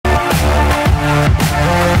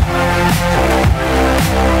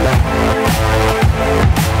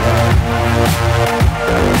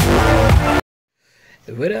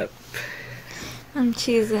I'm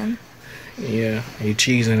cheesing. Yeah, you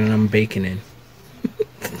cheesing and I'm baconing.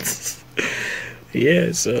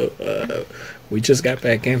 Yeah, so we just got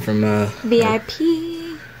back in from VIP.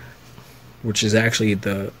 Which is actually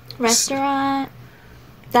the restaurant,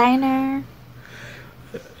 diner.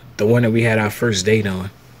 The one that we had our first date on.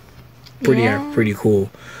 Pretty cool.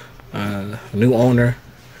 New owner.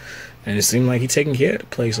 And it seemed like he taking care of the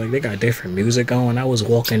place. Like, they got different music on. I was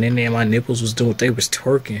walking in there, my nipples was doing, they was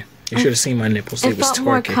twerking. You should have seen my nipples. They was felt twerking.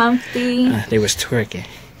 More comfy. They was twerking.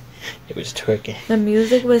 It was twerking. The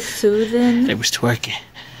music was soothing. They was twerking.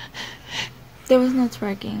 There was no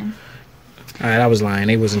twerking. Alright, I was lying.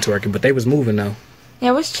 They wasn't twerking, but they was moving though.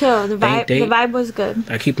 Yeah, it was chill. The vibe was good.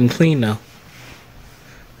 I keep them clean though.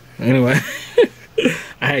 Anyway,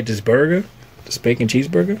 I had this burger, this bacon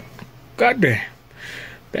cheeseburger. Goddamn,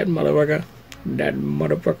 that motherfucker.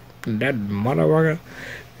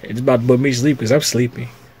 It's about to put me to sleep because I'm sleepy.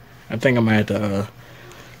 I think I'm gonna have to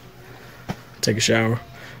take a shower.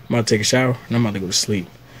 I'm about to take a shower and I'm about to go to sleep.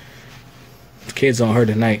 The kids on her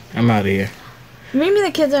tonight. I'm out of here. Maybe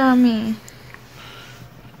the kids are on me.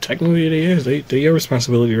 Technically it is. They're your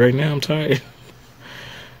responsibility right now. I'm tired.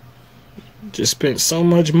 Just spent so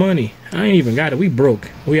much money. I ain't even got it. We broke.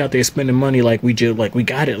 We out there spending money like we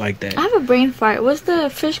got it like that. I have a brain fart. What's the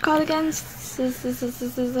fish called again?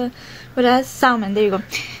 What else? Salmon. There you go.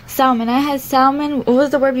 Salmon. I had salmon. What was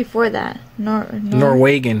the word before that?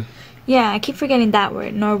 Norwegian. Yeah, I keep forgetting that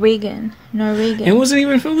word. Norwegian. It wasn't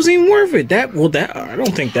even worth it. I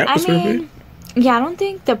don't think that was worth it. Yeah, I don't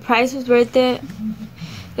think the price was worth it.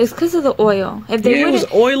 It's because of the oil. If they it was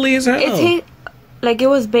oily as hell. Like it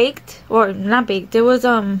was baked, or not baked. It was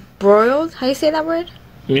broiled. How you say that word?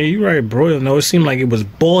 Yeah, you're right. Broiled. No, it seemed like it was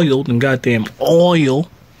boiled and goddamn oil.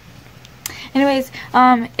 Anyways,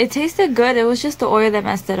 it tasted good. It was just the oil that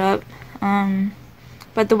messed it up.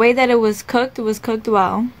 But the way that it was cooked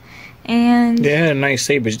well. And they had a nice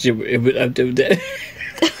savor. They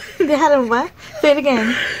had a what? Say it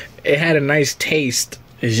again. It had a nice taste.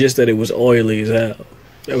 It's just that it was oily as hell.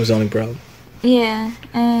 That was the only problem. Yeah,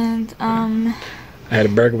 and I had a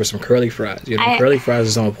burger with some curly fries. Yeah, the curly fries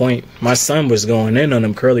is on point. My son was going in on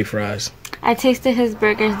them curly fries. I tasted his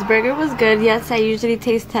burger. His burger was good. Yes, I usually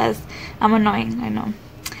taste test. I'm annoying, I know.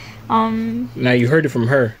 Now you heard it from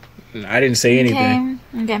her. I didn't say anything.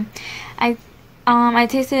 Okay. I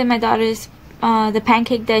tasted my daughter's the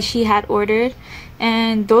pancake that she had ordered,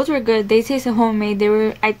 and those were good. They tasted homemade.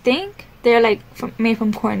 I think they're like made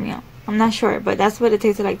from cornmeal. I'm not sure, but that's what it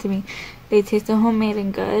tasted like to me. They tasted homemade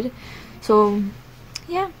and good. So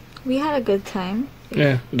yeah, we had a good time.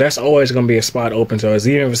 Yeah, that's always gonna be a spot open to us.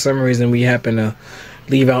 Even if for some reason we happen to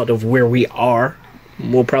leave out of where we are,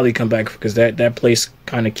 we'll probably come back because that place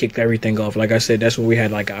kind of kicked everything off. Like I said, that's where we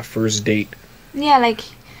had like our first date. Yeah, like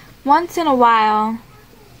once in a while,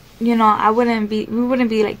 you know, we wouldn't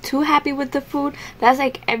be like too happy with the food. That's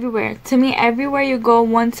like everywhere. To me, everywhere you go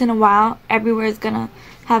once in a while, everywhere is gonna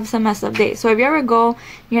have some messed up days. So if you ever go,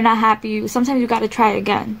 you're not happy, sometimes you gotta try it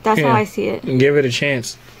again. That's how I see it. And give it a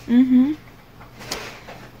chance. Yeah,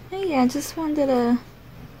 I just wanted to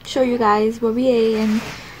show you guys what we ate and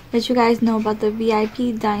let you guys know about the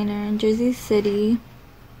VIP diner in Jersey City,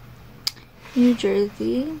 New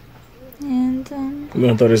Jersey. And you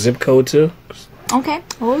gonna throw the zip code too? Okay.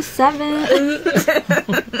 07.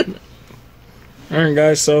 Alright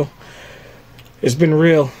guys, so it's been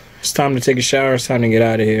real. It's time to take a shower. It's time to get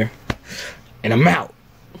out of here. And I'm out.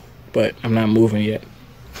 But I'm not moving yet.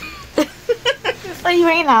 So you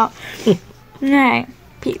ain't out. Alright.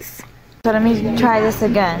 Peace. So let me try this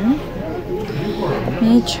again.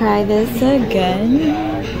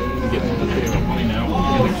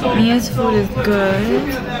 Mia's food is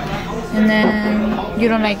good. And then you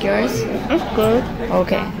don't like yours? It's good.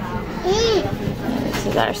 Okay. This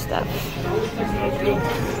is our stuff.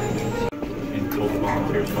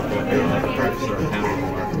 Volunteers help out there like a practice our town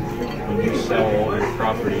more. When you sell all your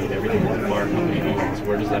property and everything that the bar company owns,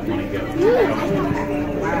 where does that money go?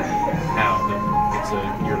 How? It's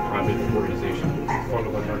your private organization.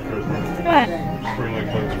 What?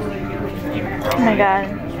 Oh my god.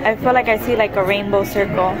 I feel like I see like a rainbow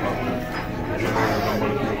circle.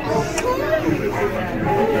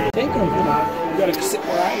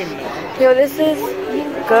 Yo, this is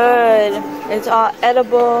good. It's all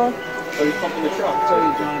edible.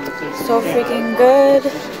 So freaking good.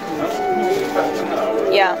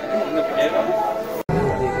 Yeah.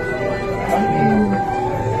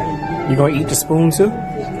 You gonna eat the spoon too?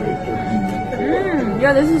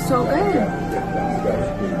 Yo, this is so good.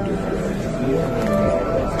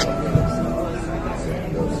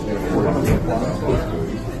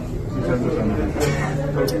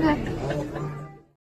 Okay.